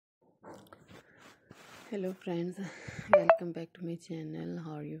Hello friends, welcome back to my channel.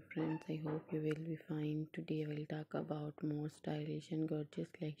 How are you friends? I hope you will be fine. Today I will talk about more stylish and gorgeous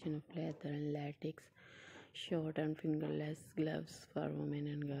collection of leather and latex short and fingerless gloves for women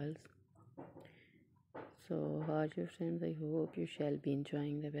and girls. So how are you friends? I hope you shall be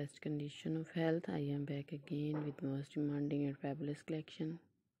enjoying the best condition of health. I am back again with most demanding and fabulous collection.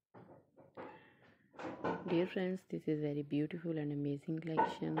 Dear friends, this is very beautiful and amazing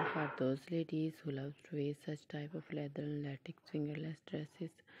collection for those ladies who love to wear such type of leather and latex fingerless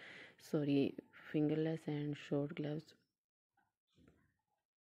and short gloves.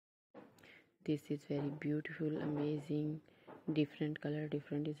 This is very beautiful, amazing, different color,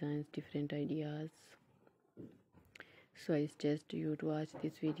 different designs, different ideas. So I suggest you to watch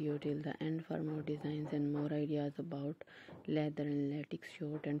this video till the end for more designs and more ideas about leather and latex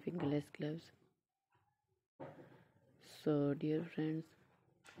short and fingerless gloves. So dear friends,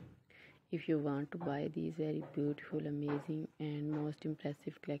 if you want to buy these very beautiful, amazing and most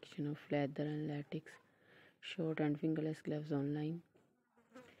impressive collection of leather and latex short and fingerless gloves online,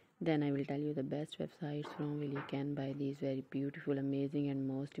 then I will tell you the best websites from where you can buy these very beautiful, amazing and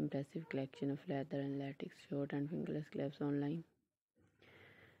most impressive collection of leather and latex short and fingerless gloves online.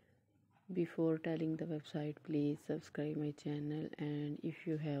 Before telling the website, please subscribe my channel, and if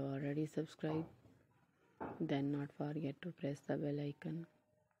you have already subscribed, then not forget to press the bell icon.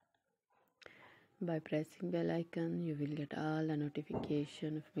 By pressing bell icon, you will get all the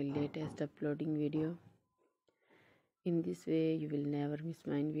notification of my latest uploading video. In this way, you will never miss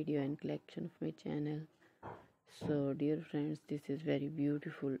my video and collection of my channel. So dear friends, this is very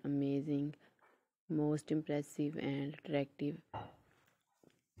beautiful, amazing, most impressive and attractive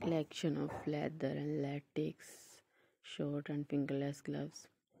collection of leather and latex short and fingerless gloves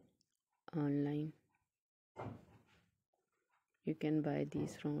online. You can buy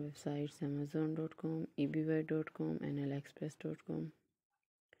these from websites amazon.com, eBay.com and aliexpress.com.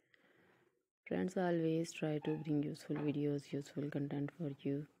 Friends, always try to bring useful videos, useful content for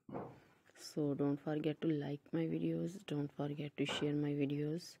you. So don't forget to like my videos, don't forget to share my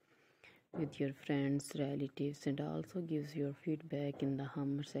videos with your friends, relatives, and also gives your feedback in the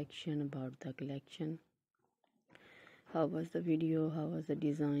comment section about the collection. How was the video? How was the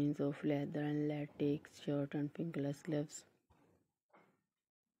designs of leather and latex short and fingerless gloves?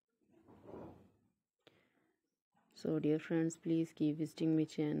 So dear friends, please keep visiting my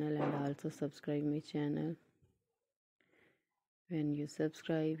channel and also subscribe my channel. When you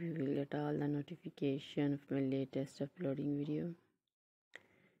subscribe, you will get all the notification of my latest uploading video.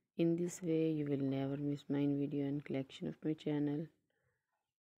 In this way, you will never miss my video and collection of my channel.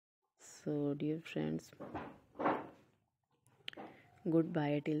 So dear friends,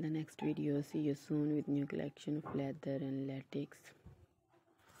 goodbye till the next video. See you soon with new collection of leather and latex.